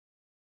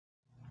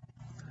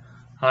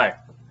Hi,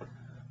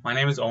 my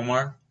name is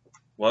Omar.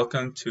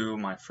 Welcome to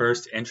my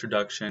first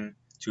introduction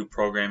to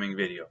programming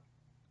video.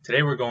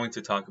 Today we're going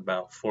to talk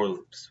about for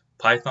loops,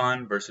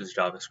 Python versus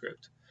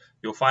JavaScript.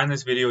 You'll find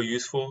this video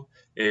useful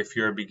if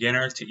you're a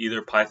beginner to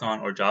either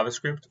Python or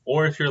JavaScript,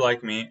 or if you're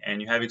like me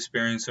and you have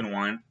experience in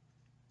one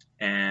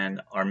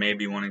and are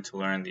maybe wanting to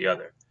learn the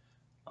other.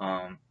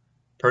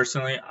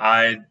 Personally,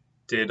 I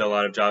did a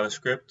lot of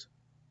JavaScript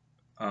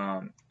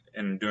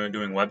and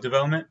doing web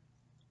development,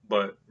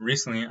 but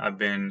recently I've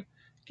been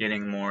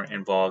getting more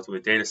involved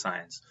with data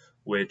science,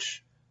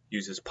 which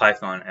uses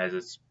Python as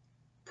its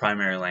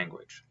primary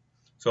language.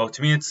 So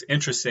to me, it's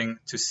interesting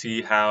to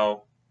see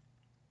how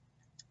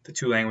the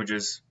two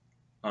languages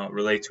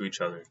relate to each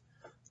other.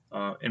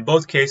 In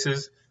both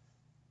cases,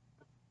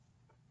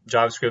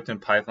 JavaScript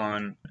and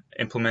Python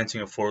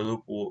implementing a for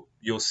loop,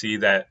 you'll see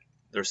that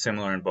they're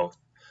similar in both,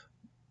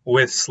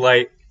 with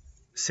slight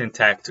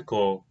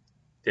syntactical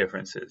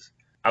differences.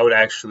 I would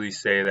actually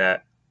say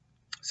that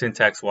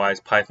syntax-wise,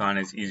 Python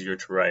is easier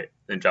to write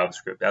than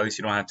JavaScript. At least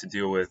you don't have to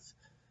deal with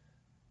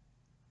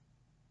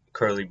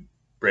curly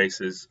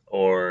braces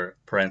or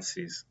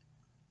parentheses.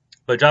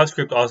 But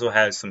JavaScript also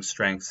has some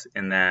strengths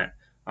in that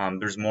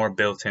there's more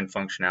built-in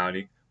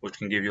functionality, which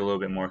can give you a little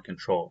bit more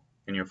control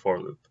in your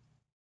for loop.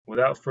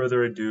 Without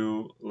further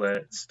ado,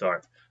 let's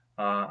start.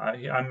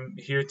 I'm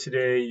here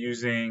today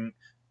using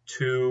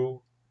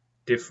two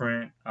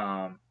different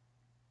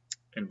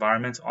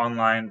environments,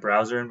 online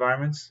browser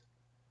environments,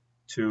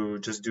 to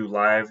just do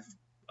live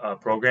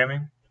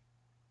programming.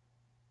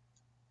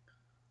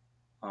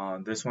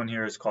 This one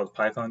here is called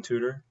Python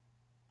Tutor.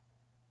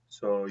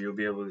 So you'll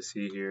be able to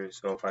see here.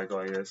 So if I go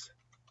like this,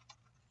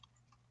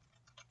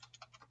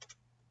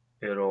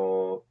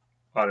 it'll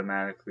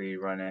automatically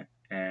run it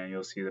and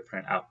you'll see the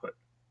print output.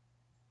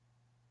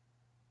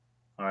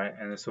 Alright,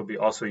 and this will be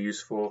also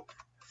useful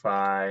if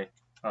I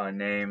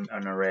name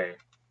an array.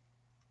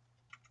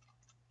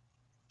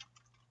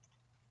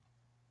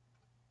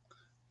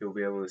 You'll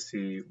be able to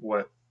see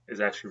what is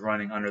actually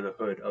running under the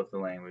hood of the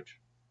language.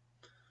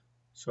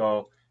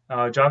 So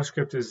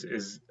JavaScript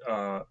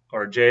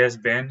or JS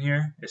bin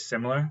here is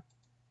similar.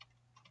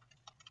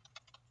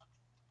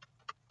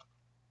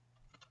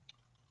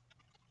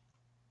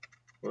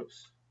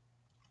 Whoops.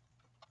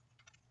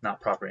 Not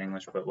proper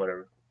English, but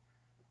whatever.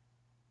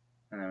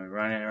 And then we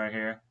run it right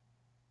here.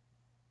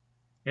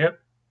 Yep.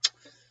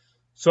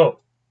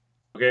 So,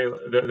 okay,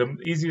 the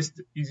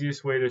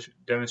easiest way to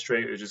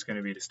demonstrate is just going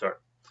to be to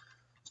start.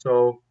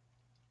 So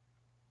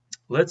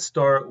let's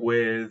start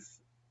with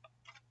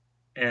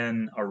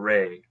an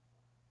array,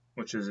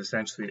 which is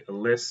essentially a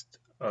list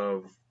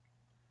of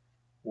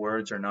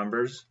words or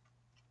numbers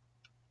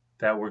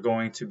that we're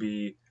going to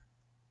be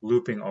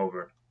looping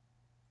over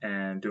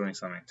and doing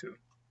something to.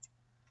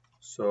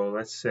 So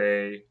let's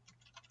say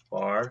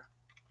var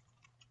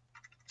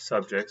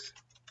subjects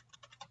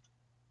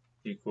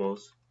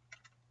equals,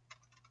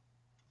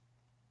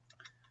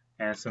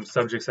 and some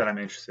subjects that I'm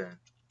interested in.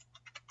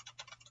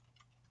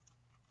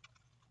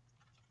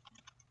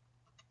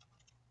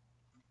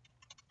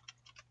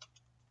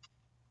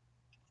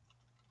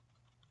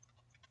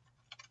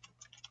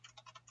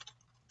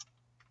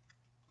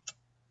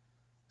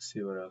 Let's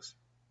see what else.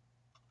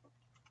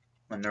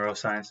 I'm a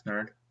neuroscience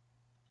nerd.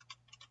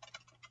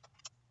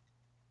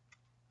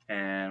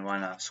 And why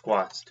not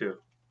squats too?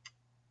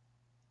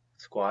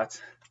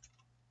 Squats,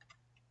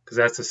 because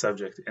that's a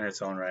subject in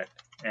its own right.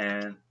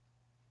 And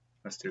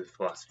let's do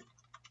philosophy.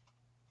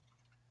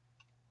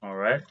 All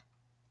right.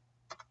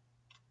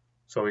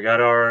 So we got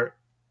our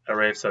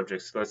array of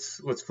subjects.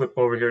 Let's flip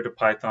over here to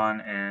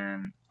Python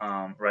and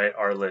write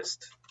our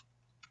list.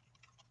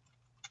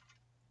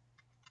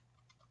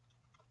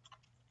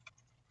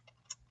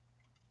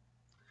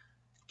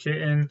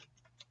 Kitten,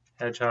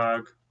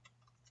 hedgehog,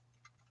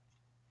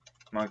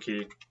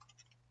 monkey,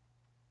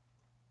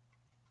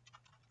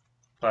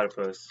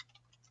 platypus,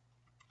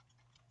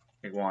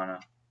 iguana.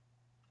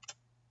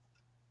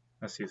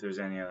 Let's see if there's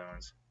any other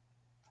ones.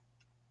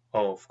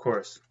 Oh, of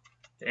course,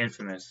 the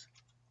infamous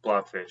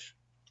blobfish.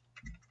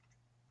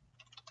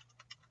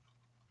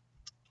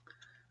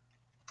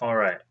 All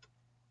right.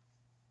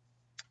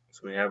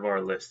 So we have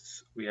our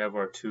lists. We have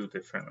our two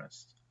different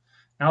lists.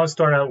 Now let's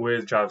start out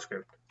with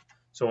JavaScript.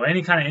 So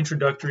any kind of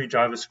introductory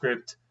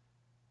JavaScript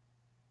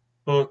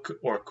book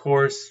or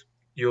course,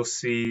 you'll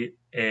see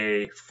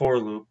a for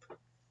loop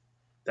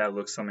that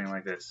looks something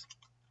like this.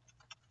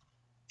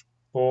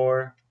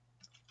 For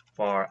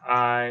var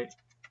I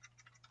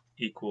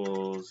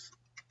equals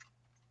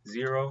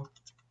 0,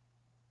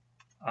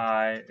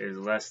 I is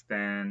less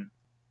than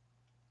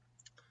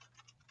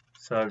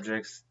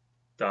subjects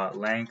dot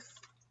length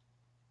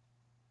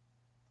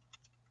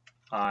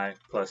I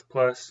plus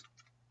plus,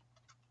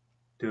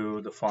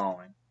 do the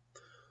following.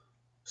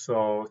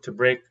 So to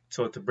break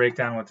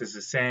down what this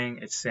is saying,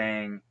 it's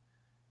saying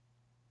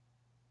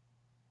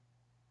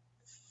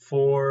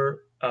so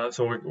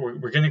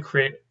we're going to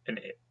create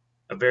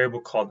a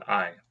variable called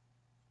I,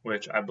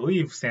 which I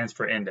believe stands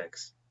for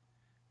index,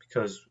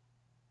 because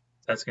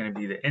that's going to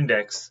be the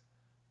index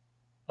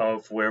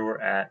of where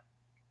we're at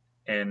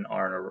in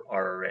our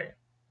array.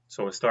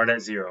 So we start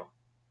at 0,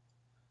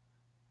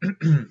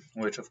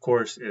 which of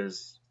course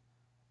is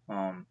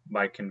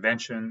by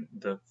convention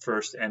the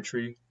first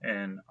entry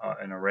in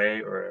an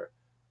array or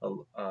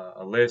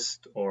a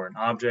list or an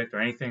object or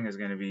anything is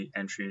going to be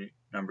entry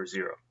number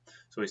 0.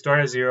 So we start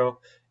at 0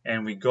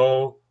 and we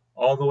go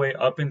all the way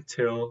up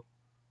until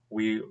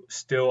we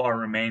still are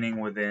remaining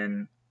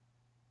within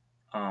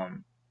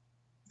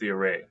the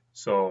array.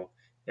 So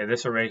in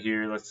this array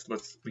here,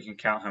 we can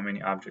count how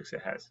many objects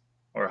it has,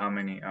 or how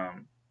many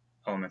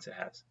elements it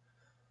has.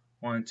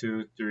 1,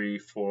 2, 3,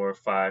 4,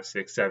 5,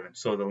 6, 7.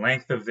 So the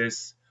length of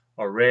this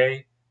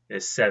array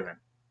is 7.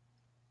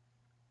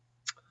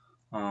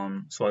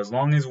 So as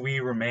long as we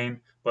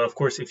remain, but of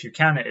course if you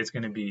count it, it's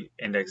going to be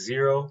index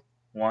 0,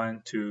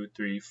 1, 2,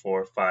 3,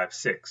 4, 5,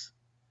 6.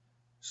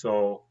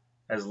 So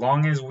as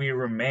long as we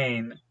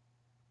remain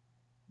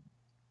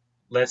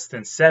less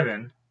than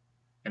 7,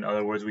 in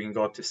other words, we can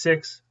go up to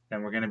 6,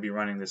 then we're going to be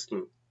running this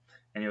loop.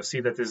 And you'll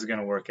see that this is going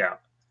to work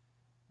out.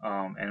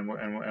 And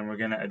we're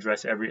going to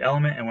address every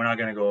element, and we're not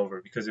going to go over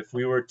it. Because if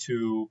we were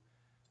to,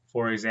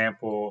 for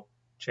example,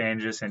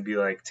 change this and be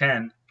like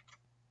 10,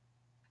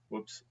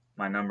 whoops,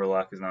 my number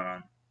lock is not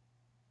on,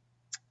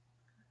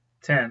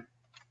 10,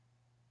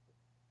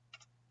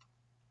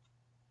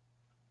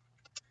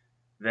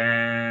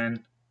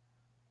 then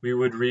we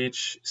would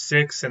reach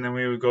 6, and then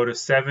we would go to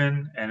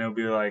 7, and it'll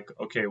be like,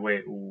 okay,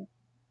 wait,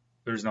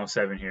 there's no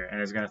 7 here,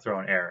 and it's going to throw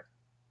an error.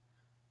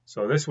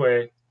 So this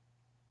way,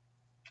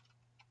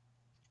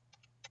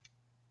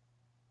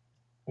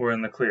 we're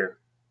in the clear.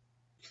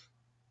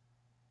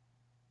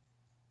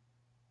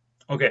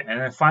 Okay, and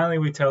then finally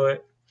we tell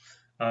it,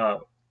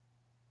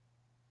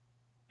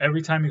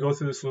 every time you go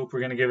through this loop, we're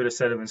going to give it a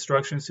set of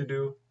instructions to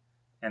do,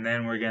 and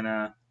then we're going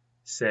to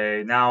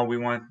say, now we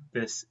want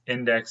this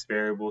index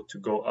variable to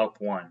go up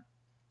 1.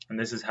 And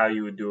this is how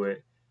you would do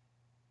it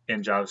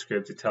in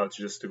JavaScript, to tell it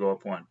just to go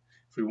up 1.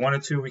 If we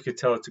wanted to, we could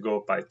tell it to go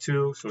up by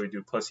 2, so we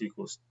do plus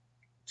equals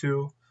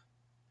 2.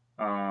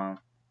 We want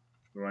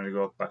to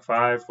go up by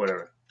 5,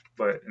 whatever.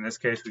 But in this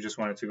case, we just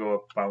want it to go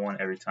up by 1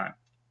 every time.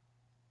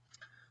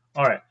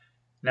 All right,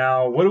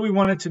 now what do we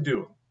want it to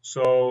do?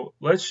 So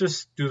let's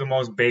just do the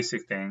most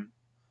basic thing,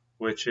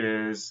 which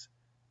is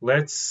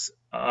let's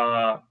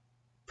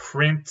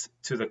print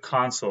to the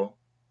console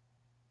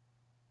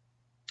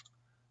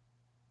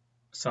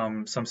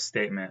some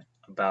statement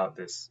about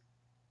this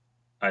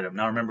item.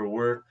 Now remember,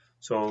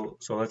 so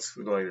let's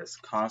go like this: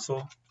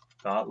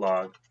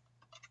 console.log.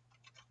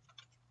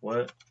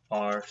 What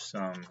are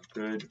some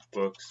good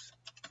books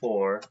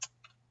for?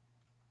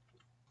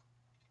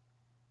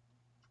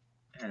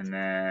 And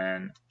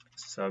then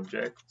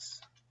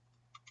subjects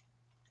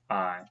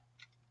I,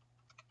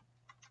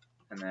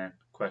 and then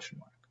question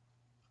mark.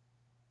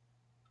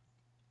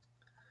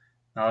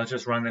 Now let's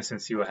just run this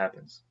and see what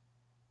happens.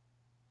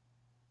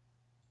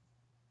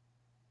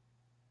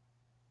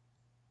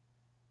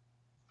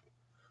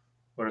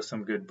 What are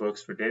some good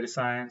books for data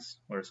science?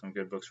 What are some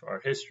good books for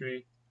art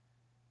history?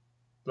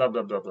 Blah,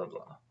 blah, blah, blah,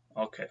 blah.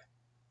 Okay.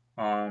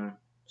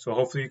 So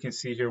hopefully you can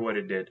see here what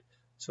it did.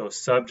 So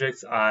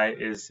subjects I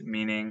is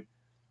meaning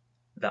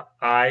the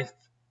ith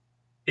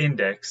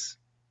index,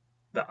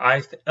 the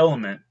ith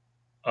element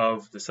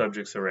of the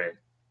subjects array.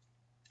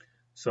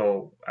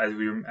 So as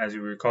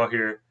you recall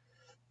here,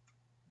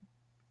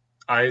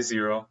 I is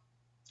 0.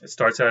 It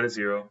starts out at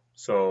 0.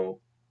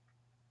 So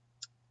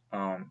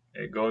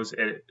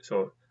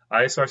so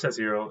I starts at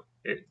 0.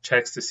 It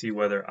checks to see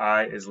whether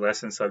I is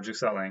less than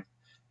subjects.length.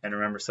 And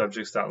remember,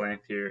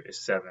 subjects.length here is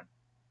 7.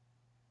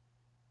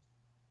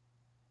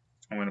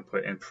 I'm going to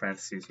put in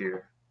parentheses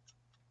here.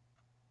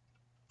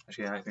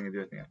 Actually, I think I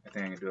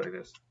can do it like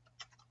this.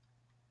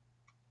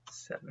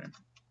 7.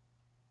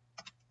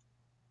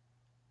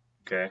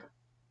 Okay,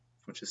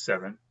 which is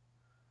 7.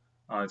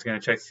 It's going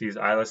to check to see is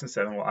I less than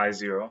 7. Well, I is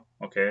 0.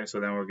 Okay, so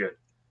then we're good.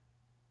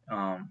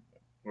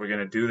 We're going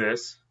to do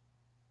this.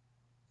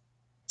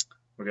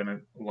 We're going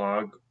to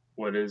log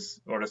what are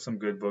some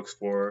good books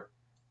for,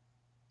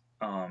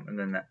 and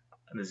then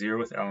the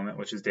 0th element,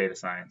 which is data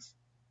science,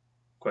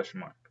 question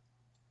mark.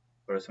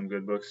 What are some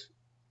good books?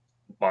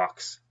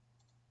 Box.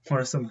 What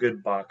are some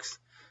good box?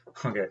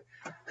 Okay.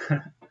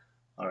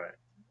 All right.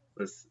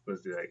 Let's do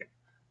that again.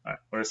 All right.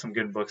 What are some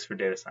good books for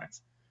data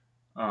science?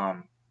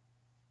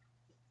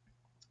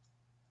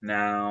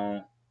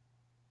 Now,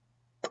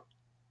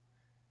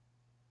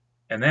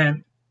 and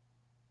then,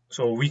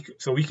 so we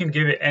can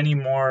give it any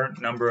more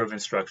number of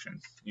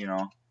instructions.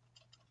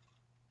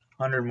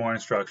 100 more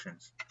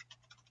instructions.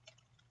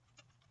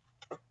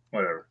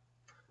 Whatever.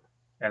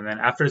 And then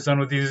after it's done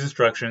with these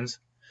instructions,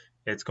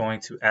 it's going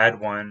to add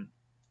 1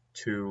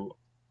 to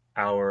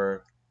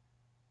our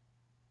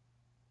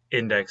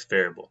index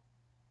variable.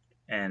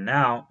 And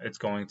now it's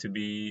going to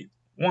be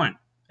 1.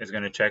 It's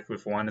going to check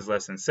if 1 is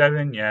less than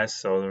 7. Yes,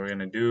 so we're going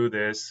to do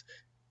this.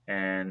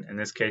 And in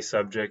this case,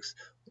 subjects,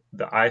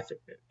 the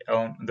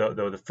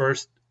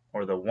first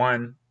or the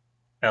 1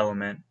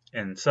 element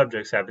in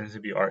subjects happens to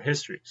be art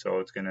history. So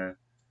it's going to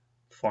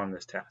perform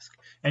this task.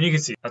 And you can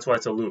see that's why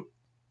it's a loop.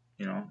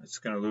 it's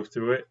going to loop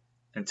through it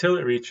until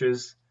it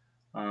reaches,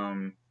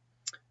 going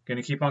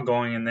to keep on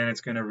going, and then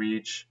it's going to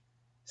reach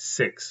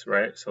 6,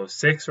 right? So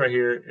 6 right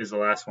here is the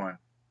last one.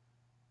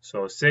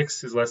 So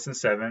 6 is less than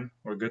 7.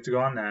 We're good to go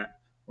on that.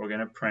 We're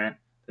going to print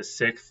the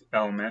 6th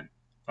element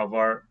of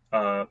our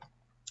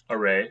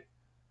array,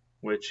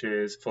 which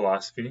is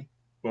philosophy.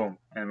 Boom,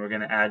 and we're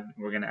going to add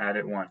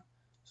it 1.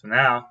 So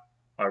now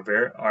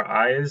our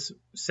I is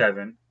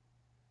 7.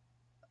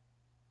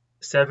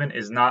 7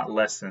 is not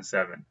less than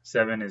 7.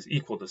 7 is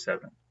equal to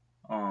 7.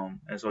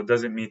 And so it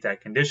doesn't meet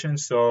that condition,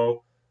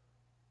 so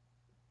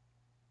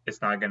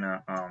it's not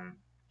gonna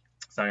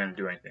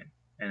do anything.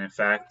 And in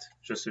fact,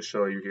 just to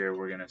show you here,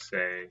 we're gonna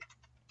say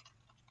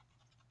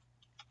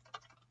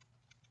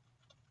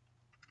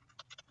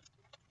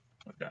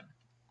we're done.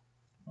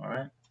 All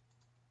right,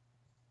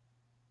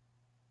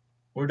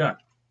 we're done.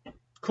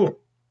 Cool.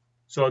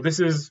 So this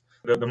is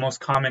the most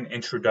common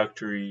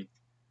introductory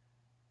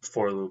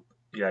for loop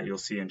that you'll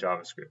see in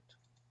JavaScript.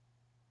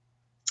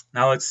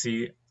 Now let's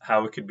see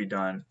how it could be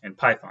done in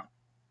Python.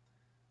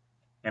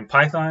 In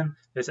Python,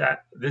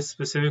 this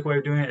specific way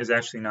of doing it is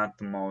actually not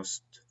the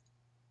most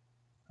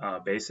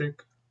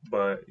basic,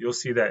 but you'll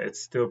see that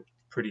it's still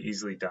pretty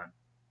easily done.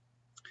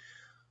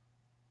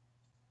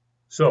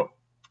 So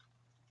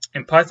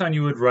in Python,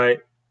 you would write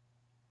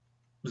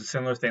a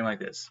similar thing like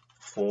this: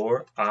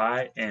 for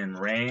I in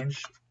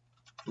range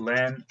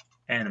len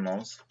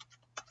animals,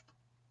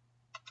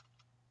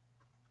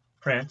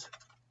 print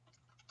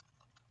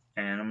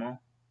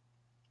animal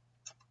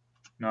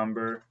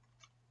number,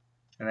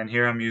 and then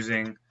here I'm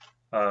using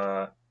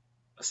a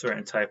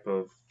certain type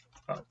of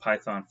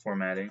Python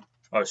formatting,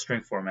 or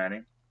string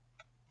formatting.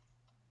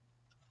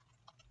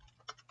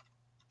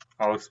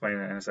 I'll explain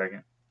that in a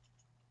second.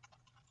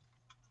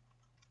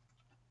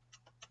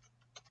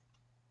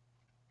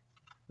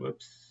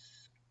 Whoops.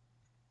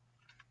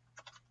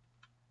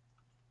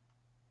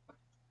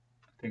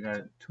 I think I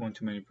had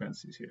too many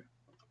parentheses here.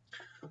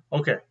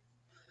 Okay.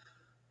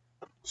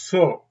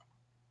 So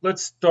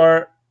let's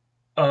start.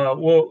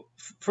 Well,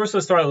 first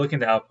let's start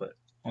looking at the output.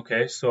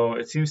 Okay, so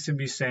it seems to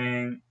be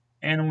saying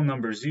animal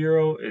number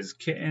 0 is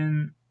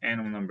kitten,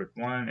 animal number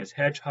 1 is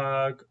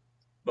hedgehog,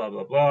 blah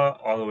blah blah,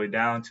 all the way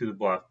down to the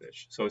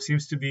blobfish. So it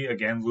seems to be,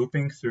 again,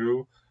 looping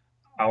through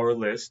our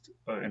list.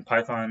 In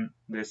Python,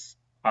 this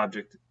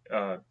object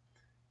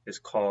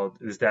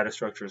this data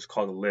structure is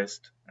called a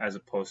list as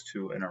opposed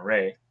to an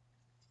array,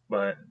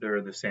 but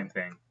they're the same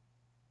thing.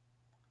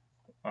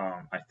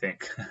 I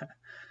think.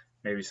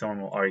 Maybe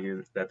someone will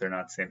argue that they're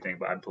not the same thing,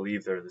 but I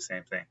believe they're the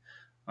same thing.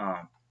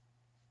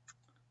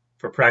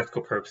 For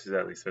practical purposes,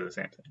 at least, they're the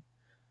same thing.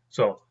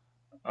 So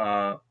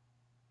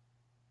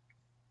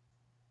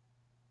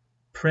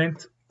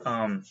print.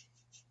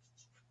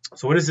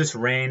 So what is this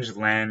range,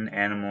 len,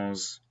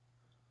 animals,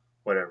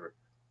 whatever?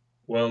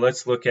 Well,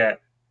 let's look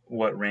at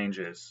what range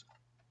is.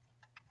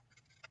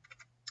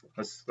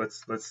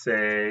 Let's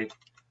say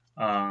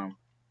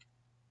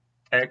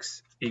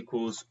x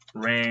equals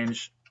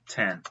range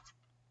 10.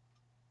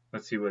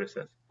 Let's see what it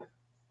says.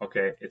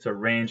 Okay, it's a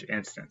range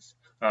instance.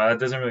 That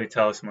doesn't really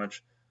tell us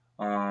much.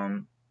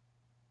 But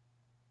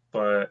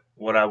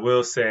what I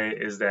will say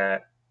is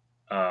that,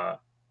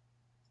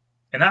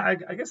 and I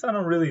guess I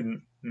don't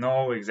really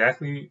know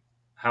exactly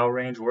how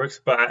range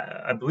works, but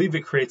I believe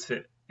it creates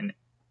an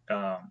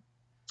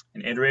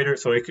iterator.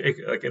 So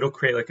it'll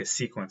create like a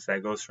sequence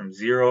that goes from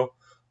 0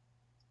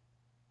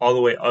 all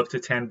the way up to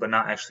 10, but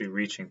not actually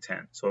reaching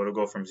 10. So it'll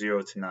go from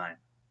 0 to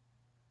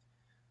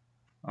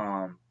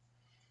 9.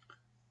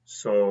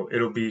 So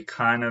it'll be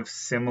kind of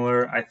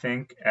similar, I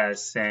think,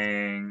 as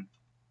saying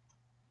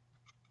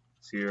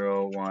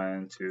 0,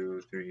 1,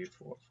 2, 3,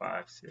 4,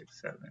 5,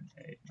 6, 7,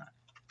 8, 9.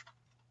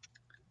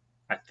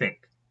 I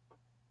think.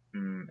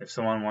 If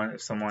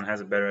someone has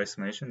a better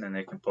explanation, then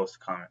they can post a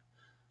comment.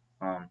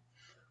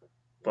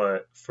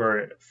 But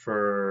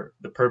for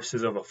the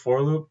purposes of a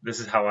for loop,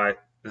 this is how I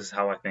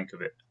think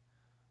of it.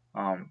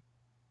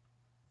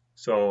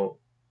 So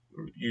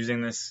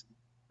using this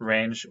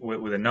range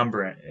with a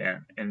number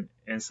and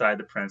inside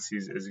the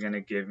parentheses is going to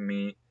give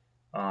me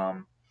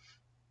a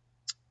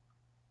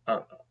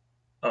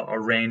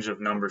range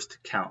of numbers to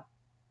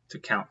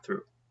count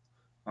through.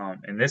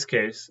 In this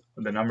case,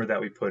 the number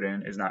that we put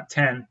in is not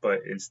 10,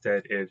 but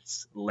instead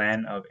it's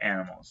len of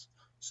animals.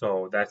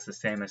 So that's the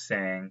same as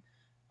saying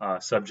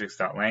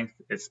subjects.length.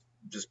 It's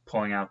just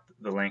pulling out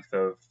the length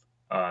of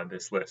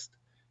this list.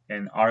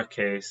 In our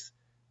case,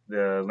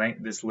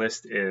 this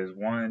list is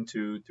 1,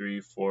 2,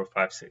 3, 4,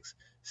 5, 6.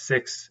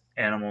 6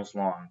 animals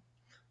long.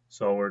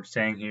 So we're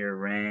saying here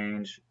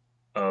range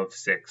of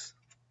 6,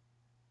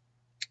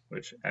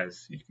 which,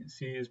 as you can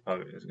see, is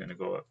going to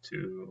go up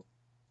to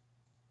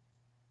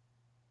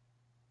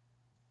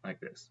like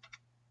this.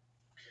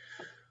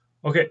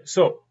 Okay,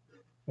 so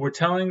we're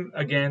telling,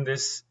 again,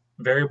 this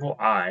variable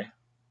I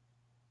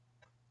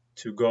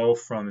to go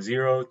from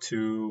 0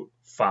 to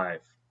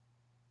 5.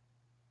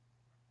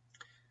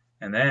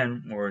 And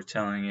then we're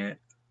telling it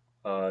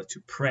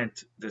to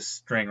print this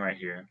string right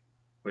here,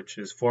 which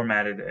is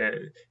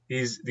formatted.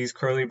 These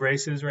curly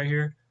braces right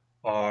here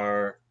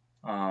are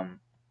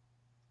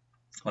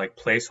like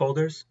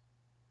placeholders.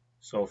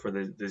 So for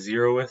the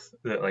zeroth,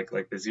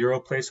 like the zero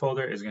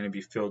placeholder is going to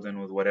be filled in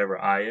with whatever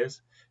I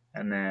is,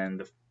 and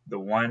then the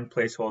one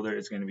placeholder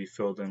is going to be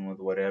filled in with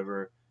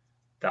whatever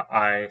the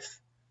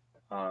ith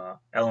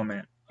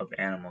element of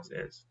animals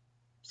is.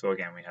 So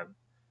again, we have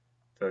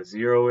the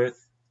zeroth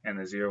and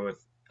the zeroth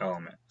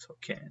element. So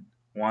kitten,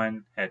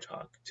 1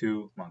 hedgehog,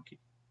 2 monkey,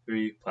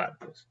 3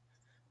 platypus,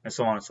 and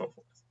so on and so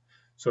forth.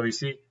 So you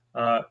see,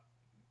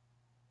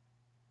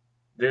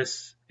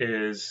 this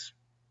is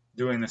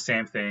doing the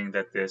same thing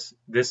that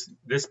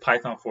this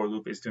Python for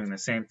loop is doing the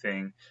same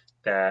thing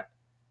that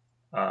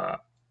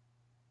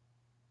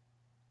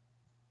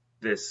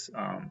this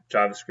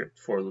JavaScript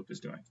for loop is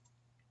doing.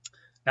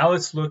 Now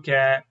let's look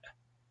at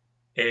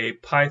a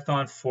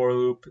Python for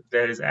loop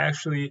that is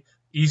actually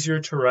easier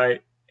to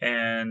write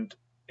and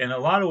in a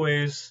lot of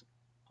ways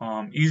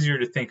easier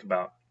to think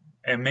about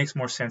and makes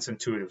more sense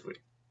intuitively.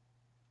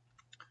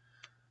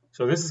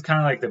 So this is kind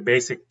of like the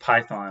basic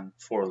Python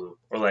for loop,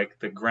 or like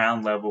the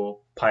ground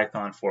level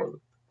Python for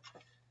loop.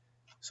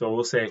 So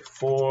we'll say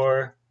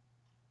for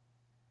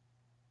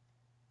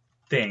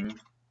thing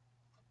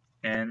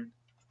in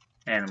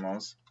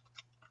animals,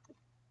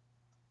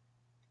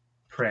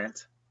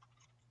 print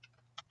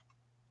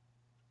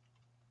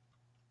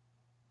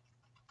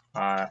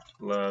I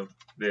love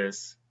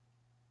this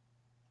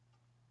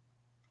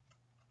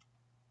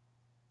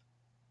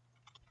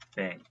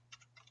thing.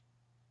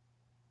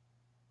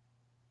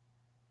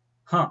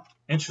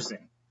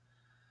 Interesting.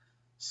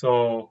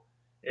 So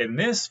in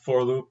this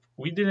for loop,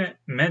 we didn't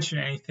mention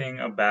anything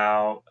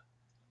about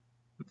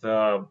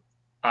the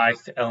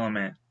ith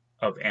element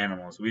of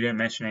animals. We didn't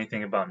mention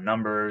anything about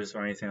numbers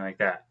or anything like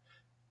that.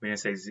 We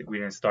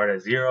didn't start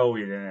at 0.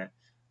 We didn't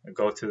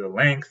go to the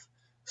length.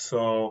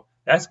 So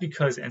that's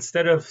because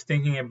instead of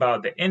thinking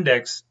about the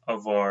index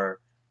of our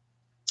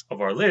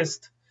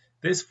list,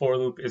 this for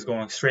loop is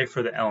going straight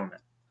for the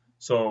element.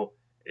 So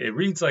it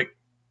reads like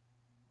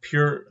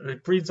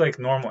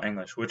normal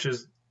English, which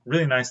is a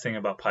really nice thing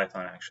about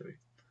Python actually.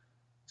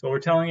 So we're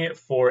telling it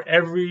for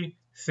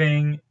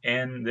everything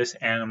in this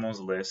animals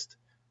list,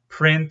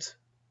 print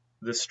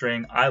the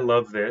string I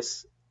love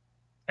this,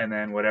 and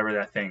then whatever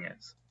that thing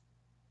is.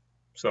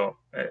 So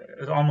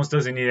it almost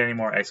doesn't need any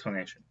more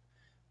explanation.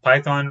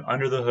 Python,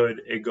 under the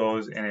hood, it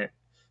goes and it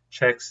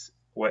checks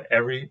what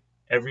every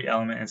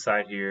element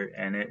inside here,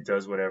 and it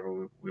does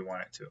whatever we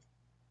want it to.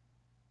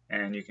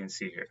 And you can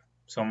see here,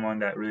 someone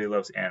that really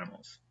loves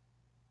animals.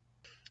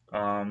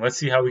 Let's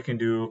see how we can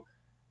do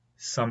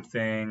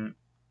something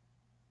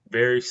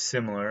very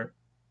similar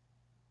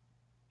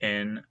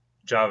in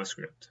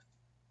JavaScript.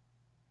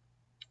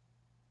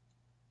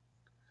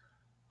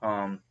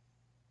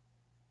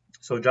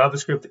 So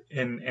JavaScript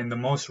in the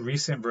most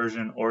recent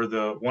version, or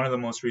one of the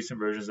most recent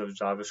versions of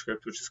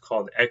JavaScript, which is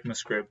called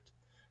ECMAScript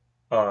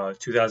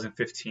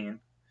 2015,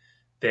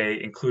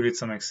 they included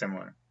something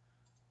similar,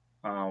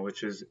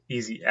 which is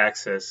easy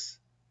access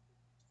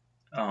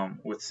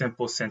with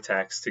simple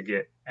syntax to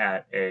get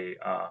at the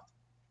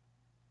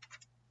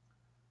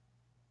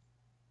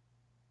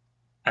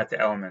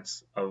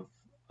elements of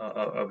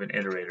an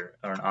iterator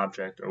or an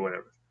object or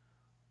whatever.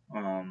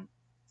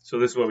 So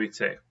this is what we'd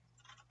say: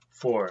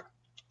 for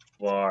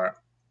var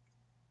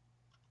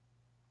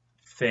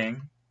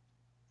thing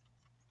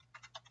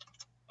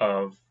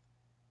of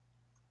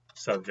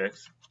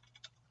subjects.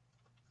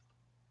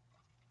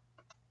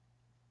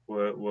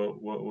 What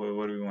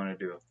do we want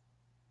to do?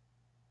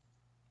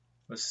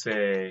 Let's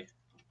say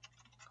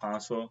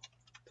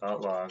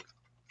console.log.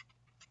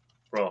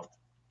 Bro,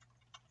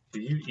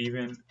 do you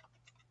even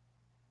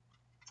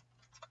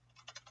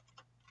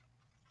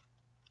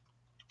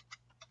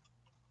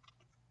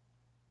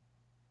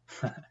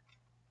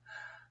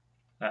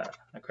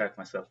I cracked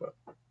myself up.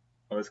 Well,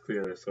 let's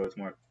clear this so it's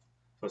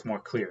more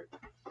clear.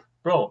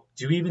 Bro,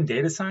 do you even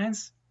data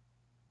science?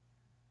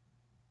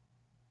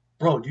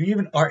 Bro, do you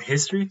even art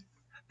history?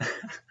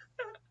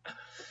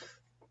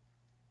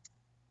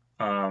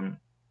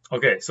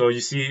 Okay, so you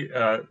see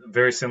a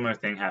very similar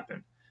thing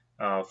happen.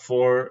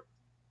 For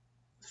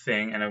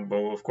thing, and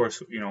of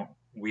course,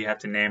 we have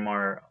to name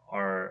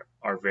our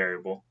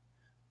variable.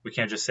 We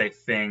can't just say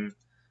thing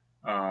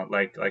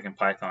like in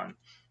Python.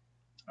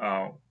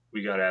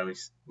 We gotta at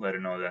least let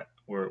it know that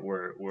we're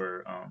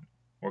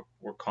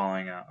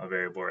calling a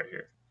variable right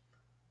here.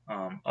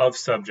 Of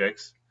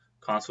subjects,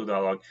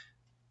 console.log.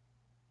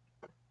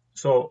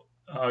 So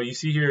you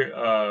see here,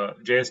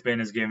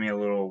 JSBin is giving me a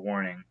little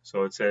warning.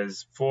 So it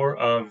says for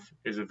of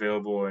is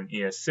available in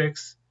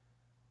ES6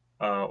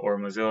 or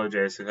Mozilla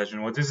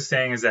JS6. What this is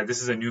saying is that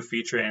this is a new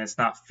feature and it's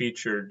not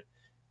featured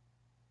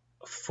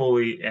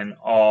fully in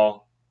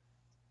all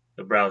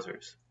the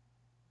browsers.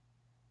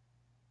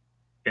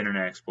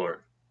 Internet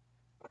Explorer.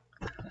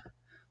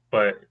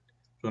 But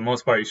for the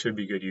most part, you should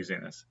be good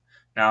using this.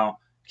 Now,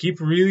 be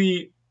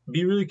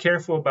really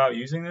careful about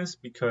using this,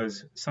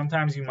 because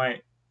sometimes you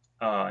might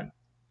kind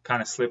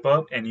of slip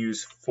up and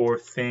use for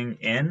thing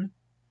in,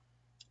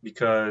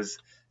 because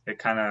it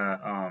kind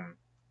of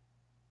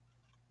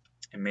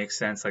It makes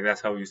sense, like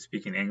that's how we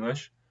speak in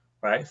English,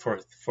 right?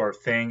 For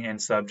thing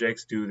and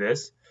subjects, do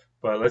this.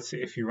 But let's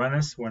see, if you run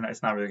this,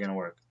 it's not really going to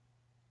work.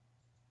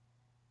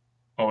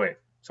 Oh wait,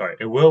 sorry,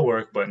 it will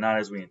work, but not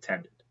as we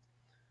intended.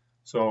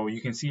 So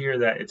you can see here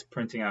that it's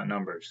printing out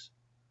numbers.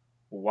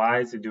 Why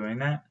is it doing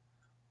that?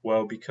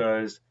 Well,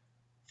 because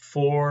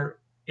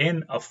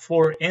a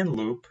for in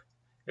loop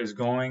is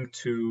going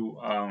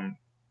to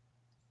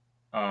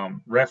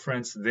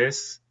reference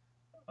this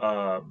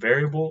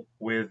variable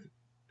with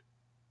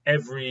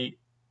every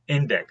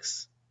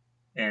index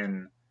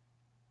in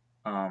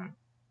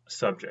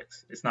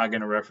subjects. It's not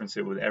going to reference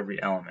it with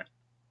every element.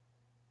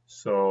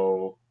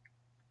 So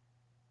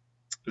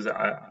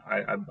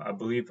I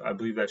believe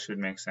that should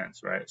make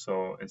sense, right?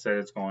 So instead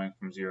it's going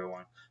from 0,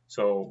 1.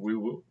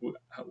 So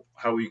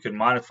how we could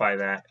modify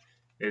that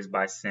is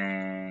by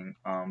saying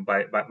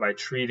by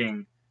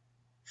treating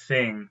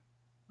thing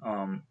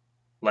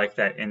like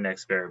that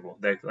index variable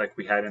that like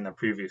we had in the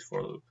previous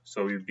for loop.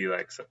 So we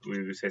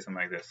would say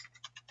something like this.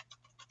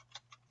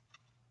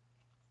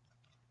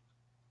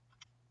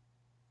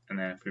 And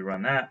then if we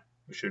run that,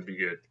 we should be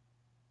good.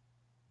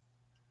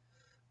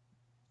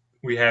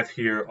 We have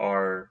here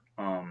our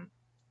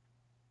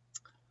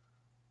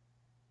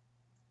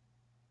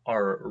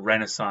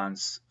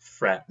Renaissance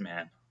frat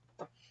man.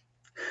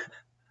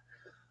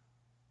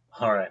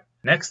 All right,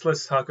 next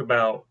let's talk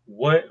about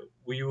what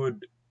we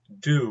would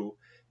do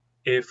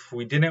if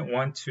we didn't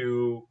want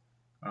to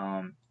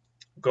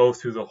go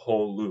through the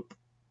whole loop.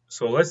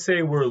 So let's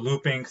say we're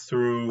looping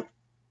through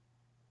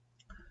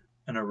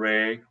an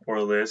array or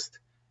a list,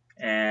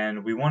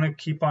 and we want to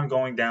keep on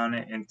going down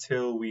it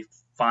until we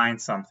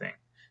find something.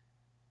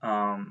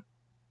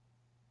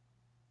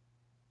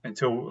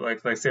 Until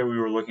like say we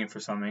were looking for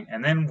something,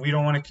 and then we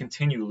don't want to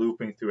continue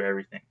looping through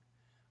everything.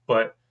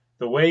 But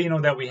the way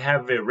that we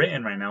have it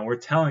written right now, we're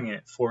telling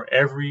it for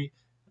every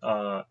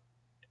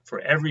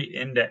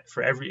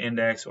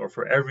index or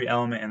for every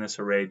element in this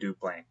array, do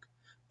blank.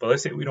 But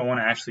let's say we don't want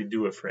to actually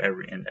do it for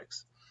every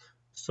index.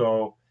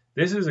 So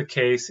this is a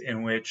case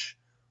in which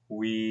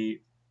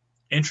we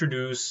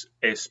introduce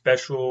a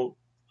special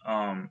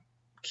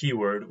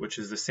keyword, which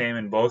is the same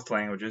in both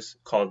languages,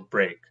 called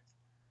break.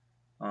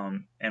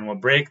 And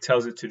what break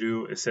tells it to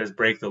do, it says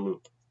break the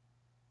loop.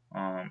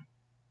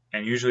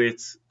 And usually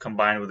it's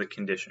combined with a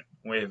condition.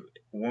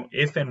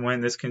 If and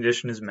when this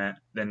condition is met,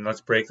 then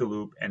let's break the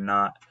loop and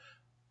not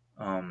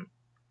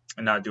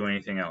do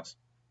anything else.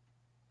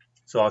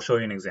 So I'll show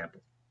you an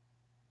example.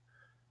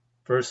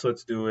 First,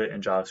 let's do it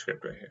in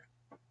JavaScript right here.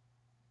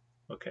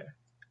 Okay.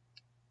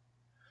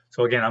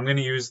 So again, I'm going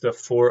to use the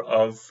for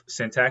of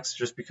syntax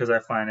just because I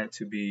find it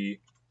to be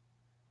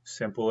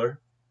simpler.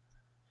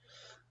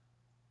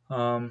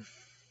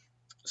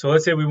 So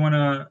let's say we want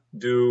to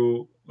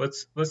do,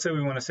 let's say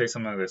we want to say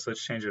something like this.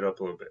 Let's change it up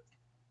a little bit.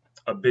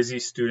 A busy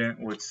student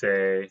would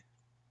say,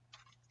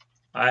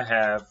 I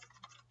have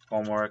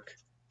homework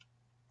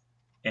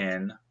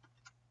in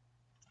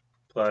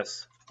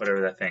plus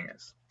whatever that thing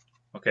is.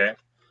 Okay.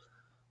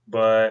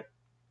 But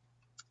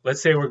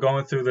let's say we're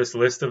going through this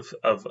list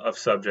of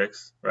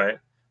subjects, right?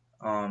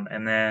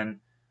 And then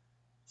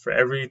for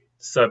every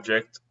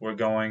subject, we're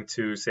going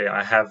to say,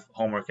 I have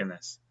homework in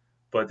this.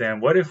 But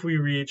then what if we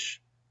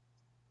reach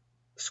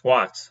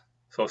squats?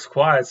 So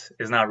squats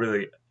is not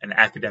really an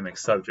academic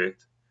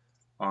subject.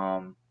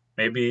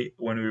 Maybe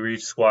when we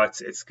reach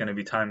squats, it's going to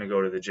be time to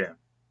go to the gym.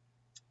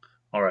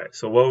 All right.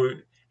 So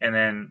and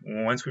then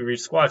once we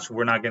reach squats,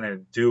 we're not going to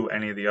do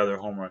any of the other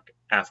homework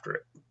after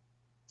it.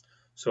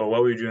 So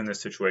what would we do in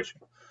this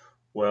situation?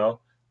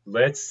 Well,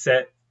 let's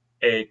set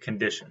a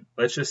condition.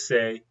 Let's just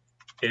say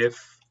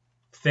if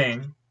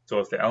thing, so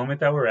if the element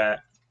that we're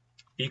at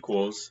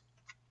equals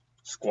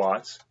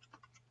squats,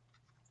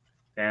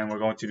 then we're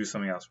going to do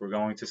something else. We're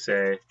going to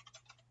say,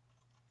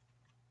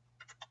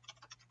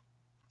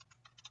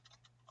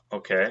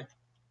 okay,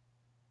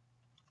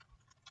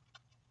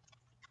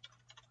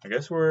 I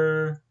guess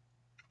we're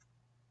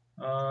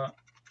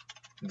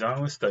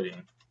done with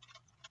studying.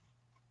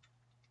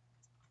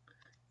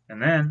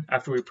 And then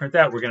after we print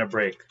that, we're going to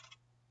break.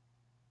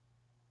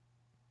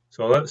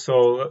 So let's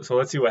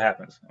see what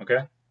happens.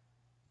 Okay.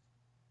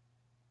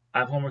 I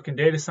have homework in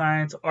data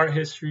science, art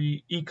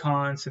history,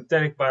 econ,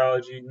 synthetic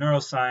biology,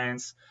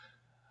 neuroscience,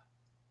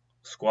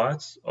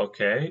 squats.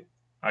 Okay,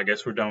 I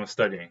guess we're done with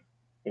studying.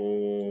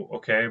 Oh,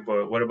 okay,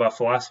 but what about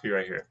philosophy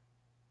right here?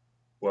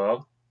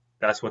 Well,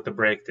 that's what the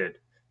break did.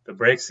 The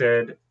break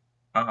said,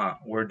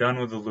 we're done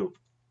with the loop.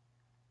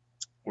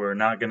 We're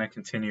not going to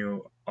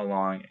continue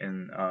along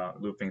in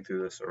looping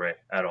through this array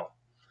at all.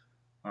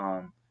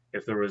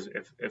 If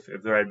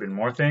there had been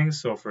more things,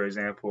 so for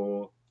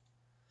example,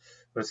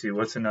 let's see,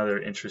 what's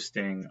another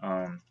interesting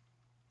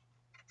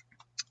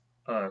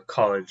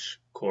college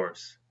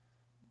course?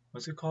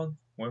 What's it called?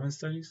 Women's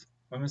studies?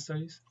 Women's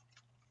studies?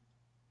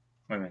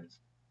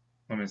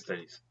 Women's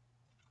studies.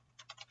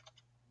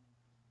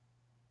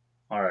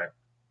 All right.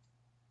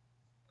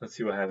 Let's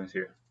see what happens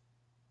here.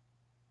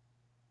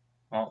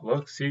 Oh,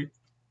 look, see,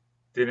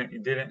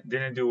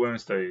 didn't do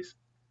women's studies.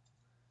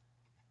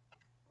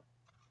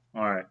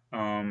 All right.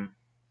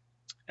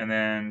 And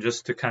then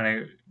just to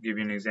kind of give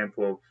you an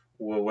example of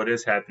what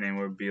is happening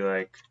would be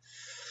like,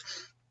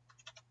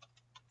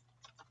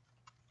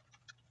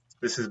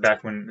 this is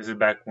back when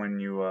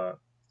you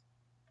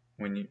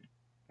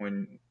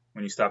when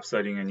you stop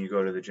studying and you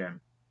go to the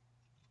gym.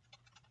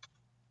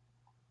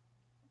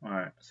 All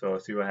right, so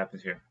let's see what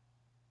happens here.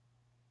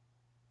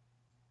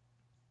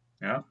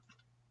 Yeah.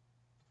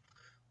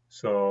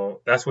 So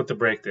that's what the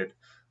break did.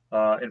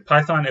 In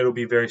Python, it'll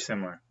be very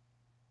similar.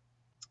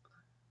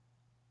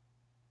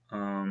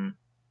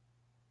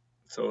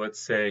 So let's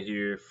say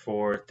here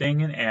for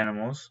thing and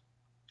animals,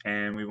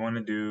 and we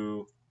want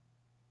to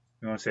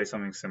say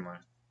something similar.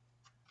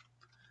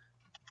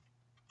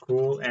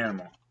 Cool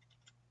animal.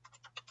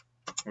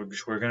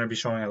 We're going to be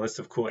showing a list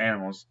of cool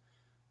animals,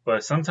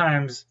 but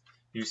sometimes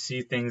you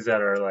see things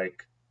that are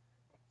like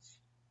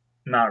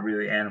not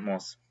really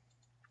animals.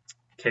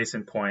 Case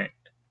in point,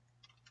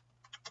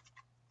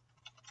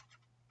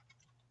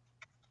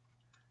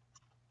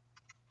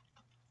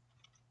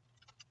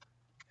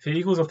 if it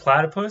equals a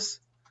platypus,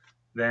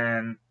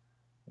 then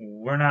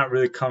we're not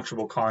really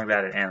comfortable calling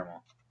that an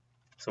animal.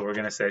 So we're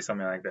going to say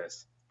something like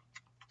this.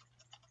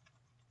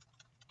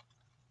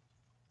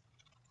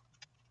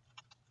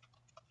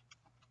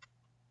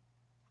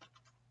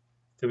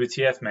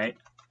 WTF, mate.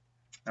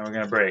 And we're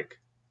going to break.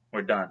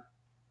 We're done.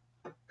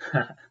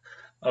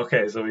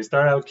 Okay, so we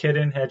start out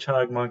kitten,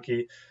 hedgehog,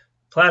 monkey,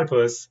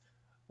 platypus.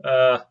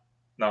 No,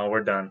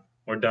 we're done.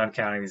 We're done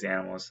counting these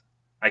animals.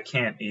 I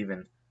can't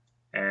even.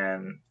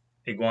 And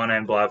iguana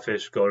and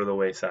blobfish go to the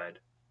wayside.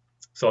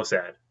 So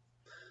sad.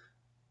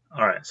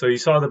 All right, so you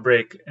saw the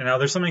break, and now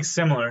there's something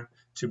similar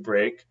to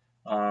break,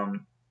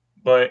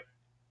 but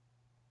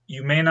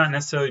you may not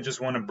necessarily just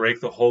want to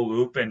break the whole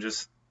loop and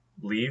just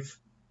leave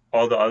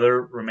all the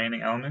other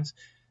remaining elements.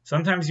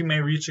 Sometimes you may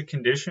reach a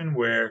condition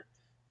where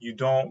you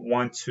don't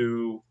want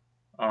to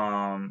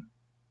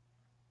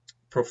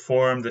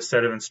perform the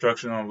set of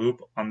instructions on the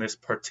loop on this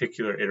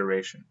particular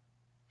iteration.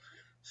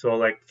 So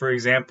like, for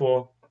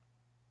example,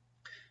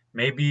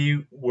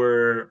 maybe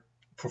we're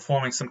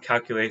performing some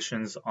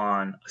calculations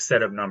on a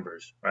set of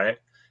numbers, right?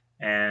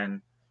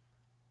 And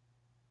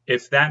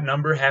if that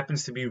number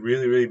happens to be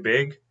really, really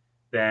big,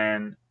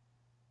 then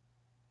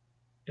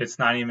it's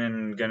not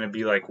even going to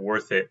be like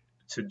worth it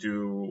to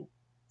do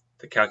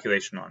the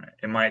calculation on it.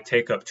 It might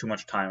take up too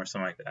much time or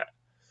something like that.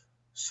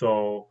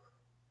 So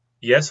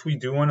yes, we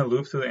do want to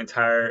loop through the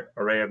entire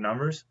array of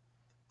numbers,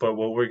 but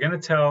what we're going to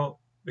tell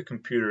the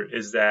computer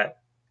is that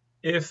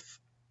if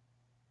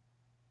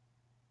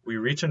we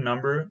reach a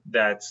number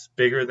that's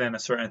bigger than a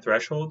certain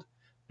threshold,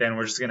 then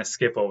we're just going to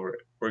skip over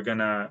it. We're going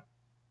to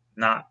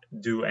not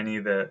do any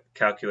of the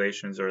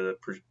calculations or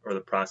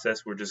the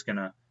process. We're just going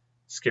to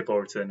skip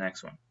over to the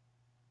next one.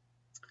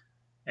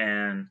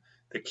 And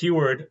the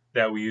keyword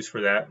that we use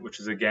for that, which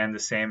is again the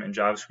same in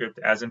JavaScript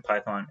as in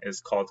Python,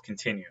 is called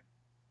continue.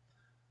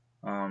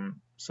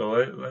 So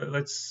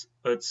let's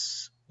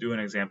do an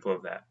example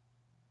of that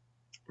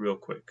real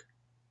quick.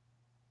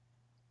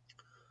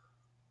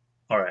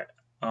 All right.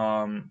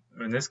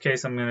 In this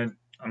case, I'm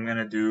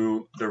gonna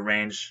do the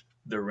range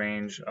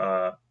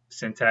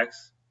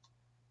syntax,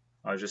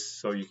 just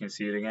so you can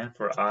see it again.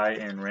 For I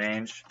in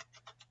range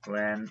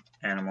len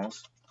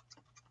animals,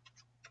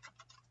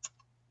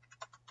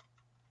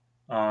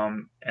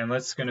 and we'll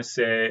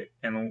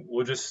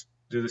just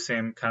do the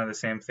same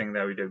thing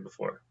that we did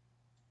before.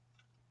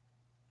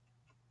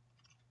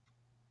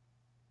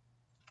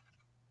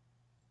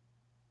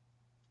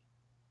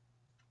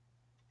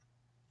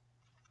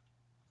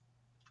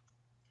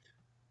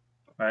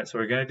 All right, so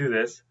we're going to do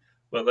this,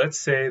 but let's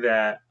say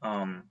that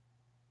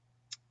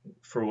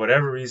for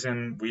whatever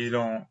reason we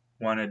don't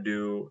want to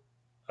do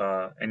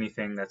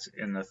anything that's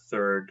in the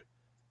third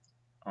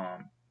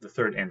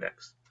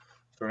index.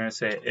 So we're going to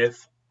say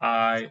if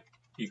I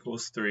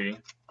equals 3,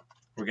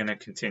 we're going to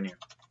continue.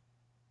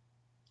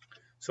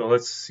 So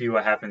let's see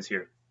what happens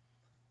here.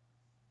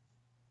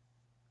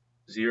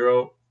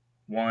 0,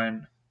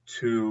 1,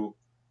 2,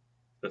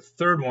 the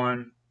third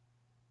one,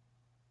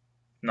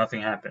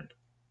 nothing happened.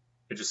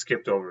 It just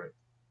skipped over it,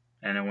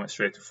 and it went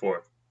straight to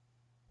 4.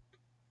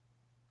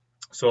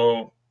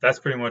 So that's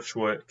pretty much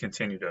what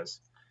continue does.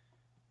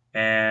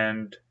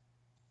 And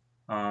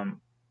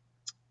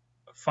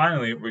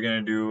finally, we're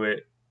going to do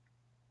it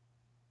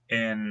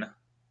in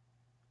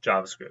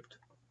JavaScript.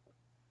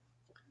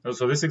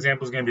 So this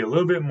example is going to be a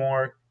little bit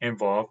more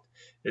involved.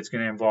 It's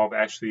going to involve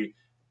actually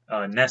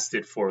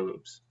nested for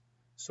loops.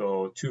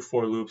 So 2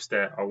 for loops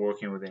that are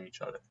working within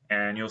each other.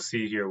 And you'll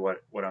see here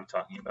what I'm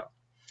talking about.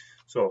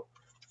 So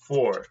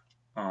for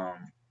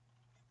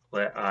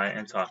let I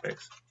and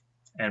topics.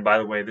 And by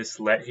the way, this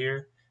let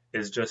here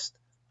is just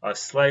a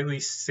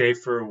slightly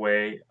safer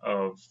way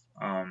of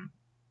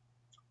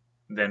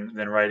than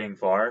writing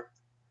var,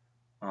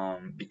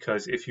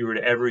 because if you were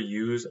to ever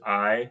use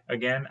I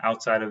again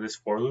outside of this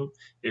for loop,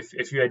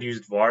 if you had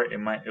used var, it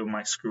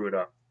might screw it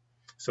up.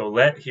 So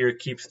let here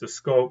keeps the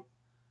scope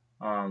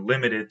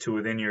limited to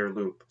within your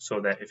loop,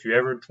 so that if you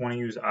ever want to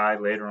use I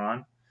later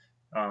on,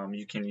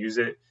 you can use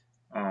it,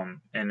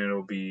 and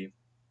it'll be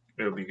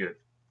good.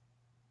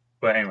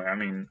 But anyway, I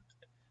mean,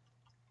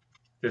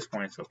 at this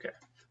point it's okay.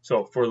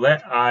 So for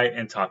let I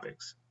in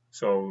topics.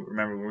 So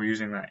remember, we're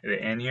using the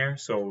in here,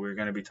 so we're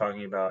going to be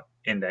talking about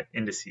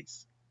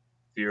indices.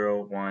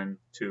 0, 1,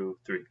 2,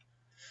 3.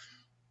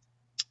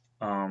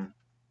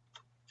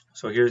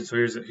 So here's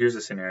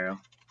a scenario.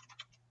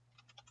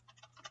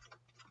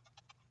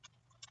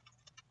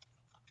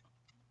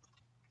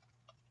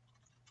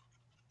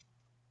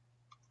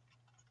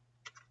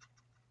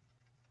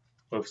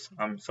 Oops,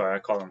 I'm sorry, I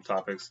call them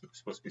topics. They're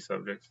supposed to be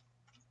subjects.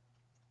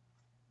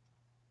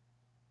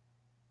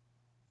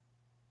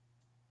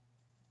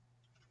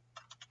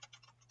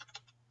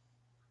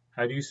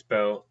 How do you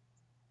spell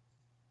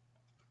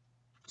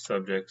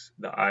subjects,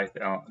 the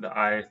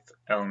ith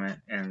element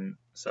in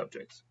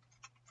subjects?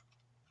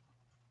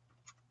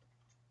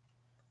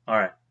 All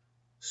right,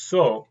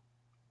 so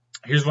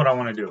here's what I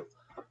want to do.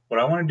 What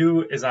I want to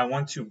do is I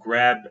want to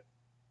grab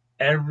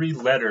every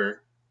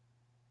letter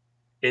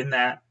in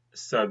that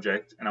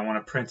subject and I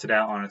want to print it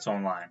out on its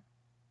own line.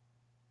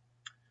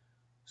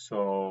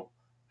 So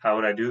how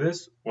would I do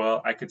this?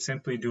 Well, I could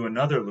simply do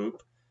another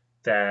loop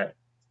that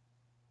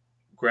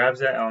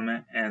grabs that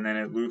element and then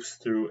it loops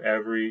through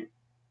every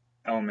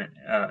element,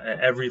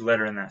 every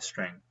letter in that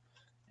string.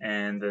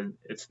 And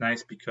it's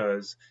nice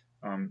because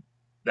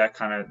that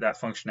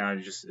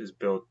functionality just is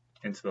built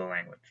into the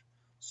language.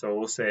 So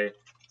we'll say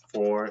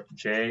for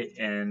J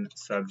in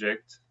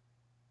subject,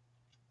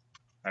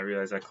 I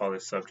realize I call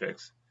this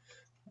subjects,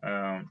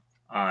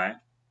 I,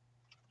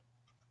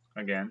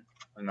 again,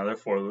 another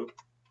for loop.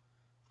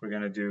 We're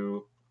going to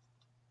do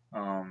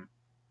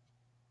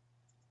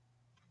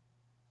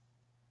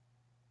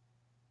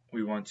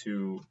we want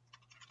to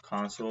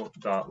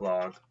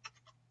console.log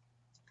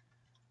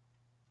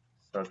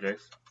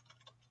subjects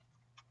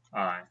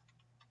I,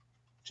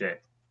 J.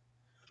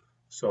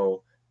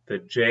 So the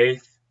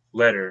jth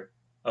letter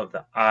of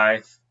the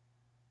ith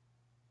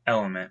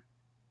element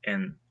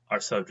in our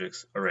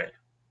subjects array.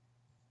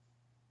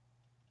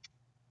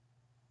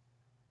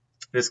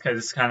 This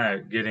is kind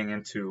of getting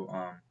into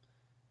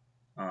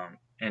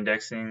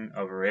indexing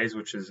of arrays,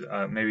 which is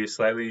maybe a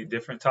slightly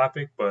different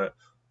topic, but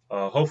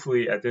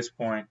hopefully at this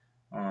point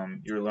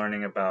you're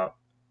learning about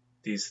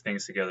these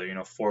things together. You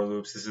know, for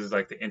loops. This is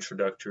like the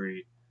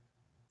introductory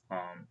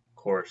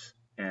course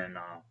in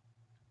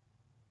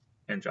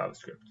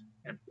JavaScript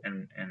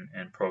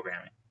and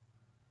programming.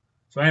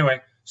 So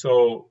anyway,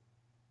 so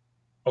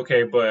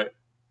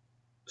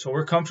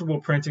we're comfortable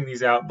printing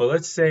these out. But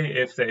let's say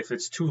if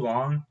it's too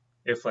long,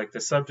 if like the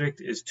subject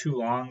is too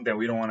long, then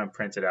we don't want to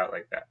print it out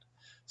like that.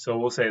 So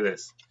we'll say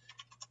this: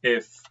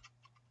 if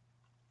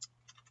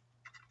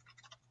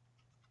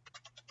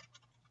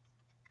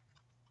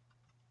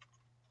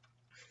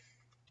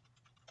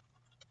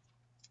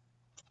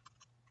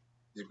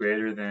is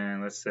greater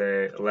than, let's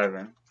say,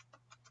 11,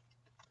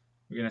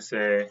 we're going to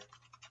say,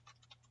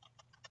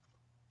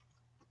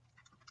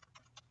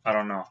 I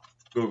don't know,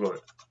 Google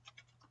it.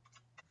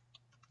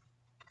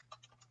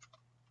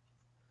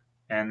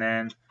 And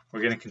then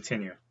we're going to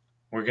continue.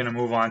 We're going to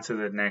move on to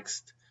the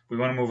next. We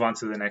want to move on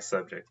to the next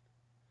subject.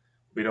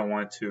 We don't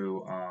want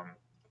to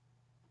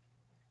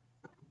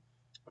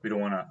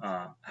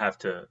have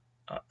to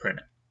print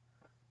it.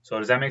 So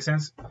does that make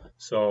sense?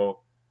 So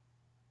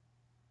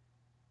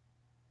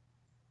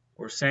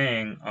we're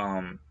saying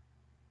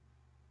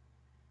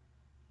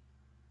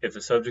if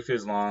the subject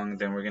is long,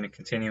 then we're going to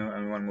continue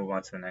and we want to move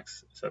on to the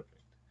next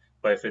subject.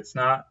 But if it's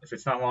not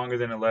longer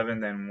than 11,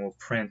 then we'll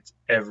print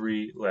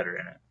every letter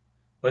in it.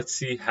 Let's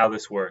see how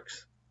this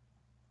works.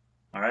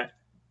 All right.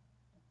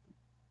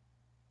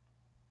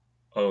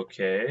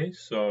 Okay,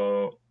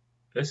 so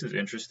this is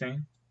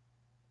interesting.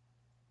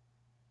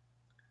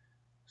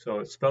 So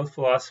it's spelled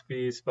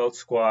philosophy, it's spelled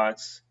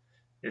squats.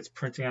 It's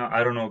printing out,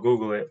 I don't know,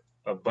 Google it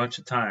a bunch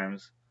of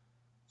times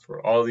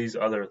for all these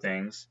other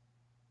things.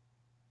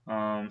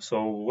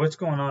 So what's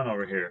going on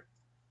over here?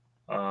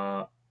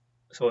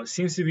 So it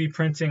seems to be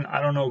printing,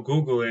 I don't know,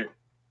 Google it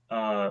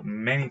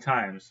many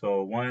times.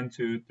 So 1,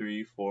 2,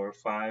 3, 4,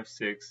 5,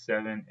 6,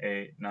 7,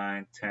 8,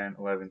 9, 10,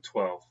 11,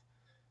 12,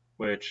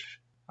 which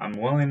I'm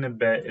willing to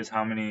bet is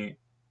how many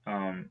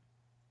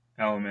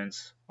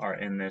elements are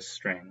in this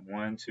string.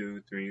 1,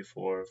 2, 3,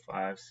 4,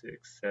 5,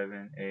 6,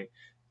 7, 8,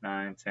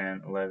 9,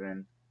 10,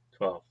 11,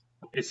 12.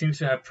 It seems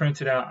to have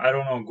printed out, I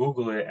don't know,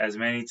 Google it, as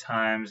many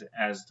times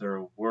as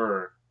there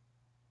were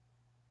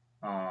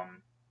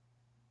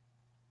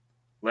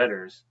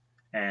letters,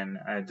 and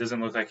it doesn't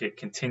look like it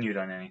continued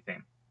on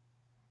anything.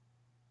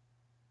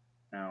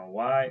 Now,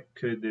 why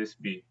could this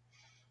be?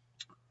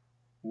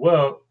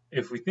 Well,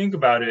 if we think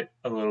about it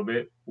a little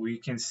bit, we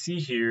can see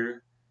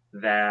here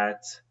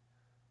that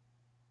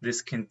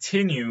this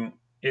continue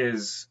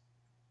is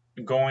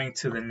going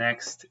to the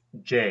next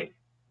J.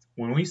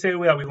 When we say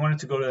we want it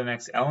to go to the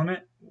next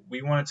element,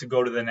 we want it to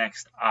go to the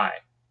next I,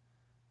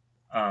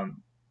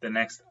 the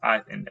next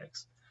ith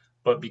index.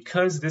 But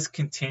because this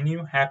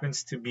continue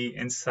happens to be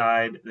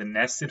inside the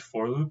nested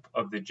for loop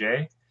of the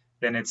J,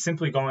 then it's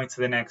simply going to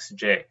the next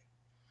J.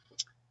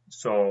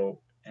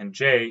 So, and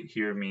J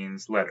here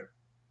means letter.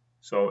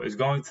 So it's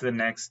going to the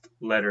next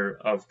letter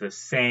of the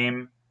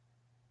same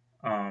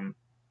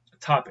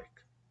topic,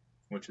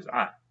 which is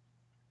I.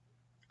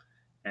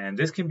 And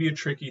this can be a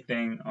tricky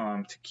thing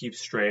to keep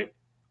straight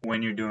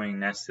when you're doing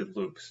nested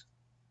loops.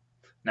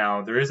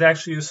 Now, there is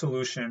actually a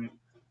solution.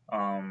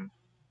 Well,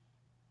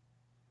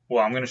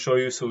 I'm going to show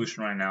you a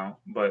solution right now,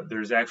 but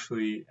there's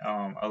actually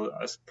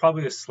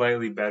probably a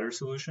slightly better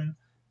solution,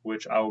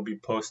 which I will be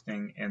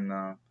posting in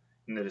the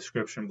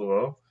description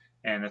below,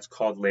 and it's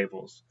called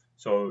labels.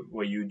 So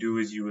what you do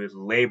is you would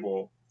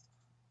label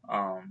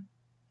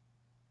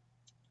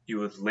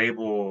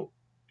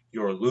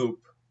your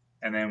loop,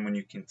 and then when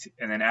you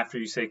and then after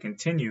you say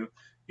continue,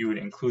 you would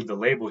include the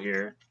label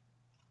here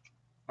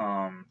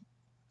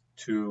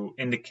to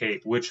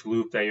indicate which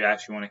loop that you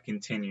actually want to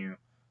continue,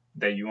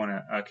 that you want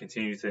to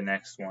continue to the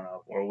next one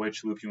of, or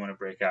which loop you want to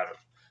break out of.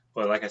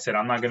 But like I said,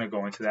 I'm not going to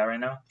go into that right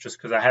now, just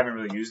because I haven't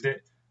really used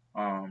it.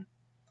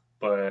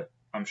 But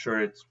I'm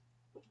sure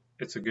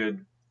it's a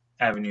good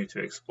avenue to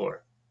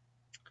explore.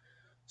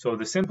 So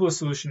the simplest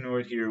solution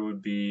here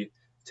would be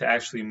to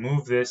actually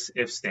move this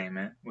if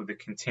statement with the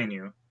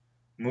continue,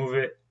 move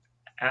it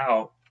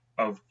out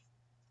of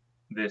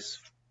this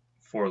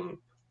for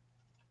loop,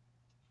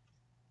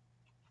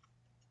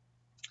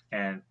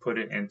 and put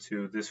it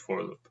into this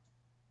for loop.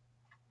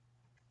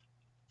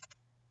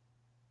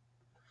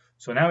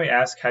 So now we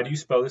ask, how do you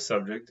spell the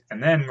subject?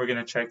 And then we're going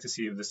to check to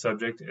see if the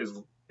subject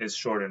is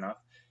short enough.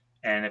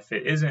 And if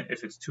it isn't,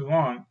 if it's too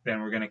long,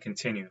 then we're going to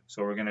continue.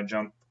 So we're going to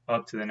jump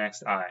up to the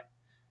next I.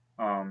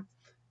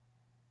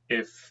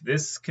 If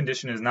this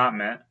condition is not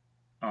met,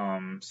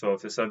 so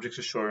if the subject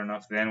is short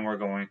enough, then we're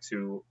going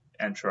to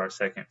enter our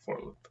second for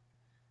loop.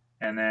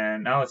 And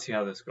then now let's see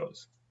how this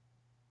goes.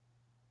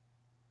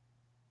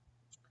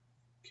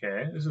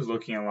 Okay, this is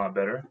looking a lot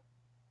better.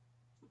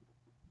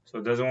 So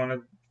it doesn't want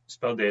to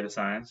spell data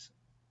science.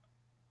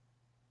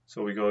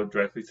 So we go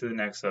directly to the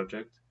next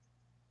subject.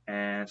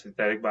 And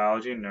synthetic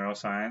biology and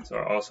neuroscience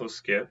are also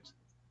skipped.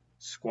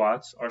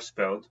 Squats are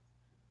spelled.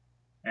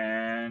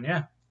 And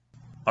yeah.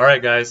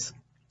 Alright guys,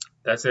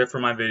 that's it for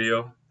my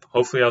video.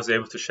 Hopefully I was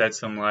able to shed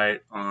some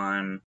light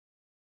on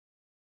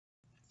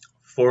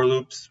for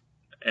loops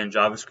in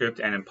JavaScript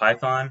and in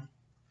Python.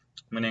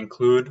 I'm going to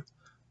include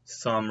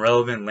some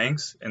relevant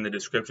links in the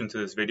description to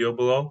this video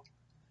below,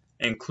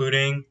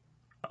 including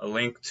a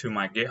link to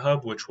my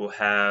GitHub, which will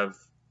have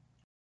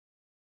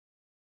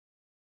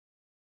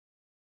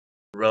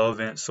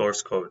relevant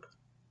source code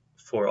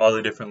for all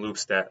the different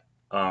loops that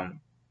I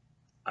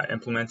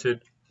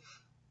implemented,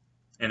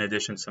 in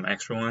addition to some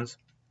extra ones.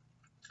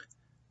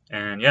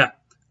 And yeah,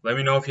 let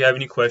me know if you have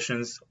any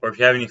questions or if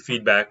you have any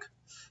feedback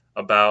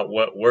about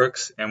what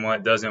works and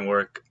what doesn't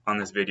work on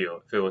this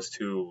video. If it was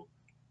too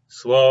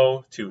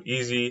slow, too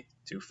easy,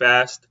 too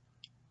fast,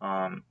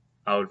 I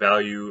would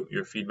value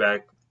your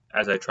feedback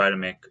as I try to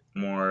make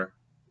more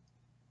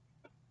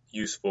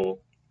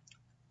useful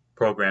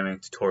programming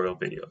tutorial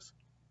videos.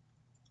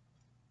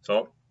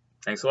 So,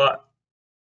 thanks a lot.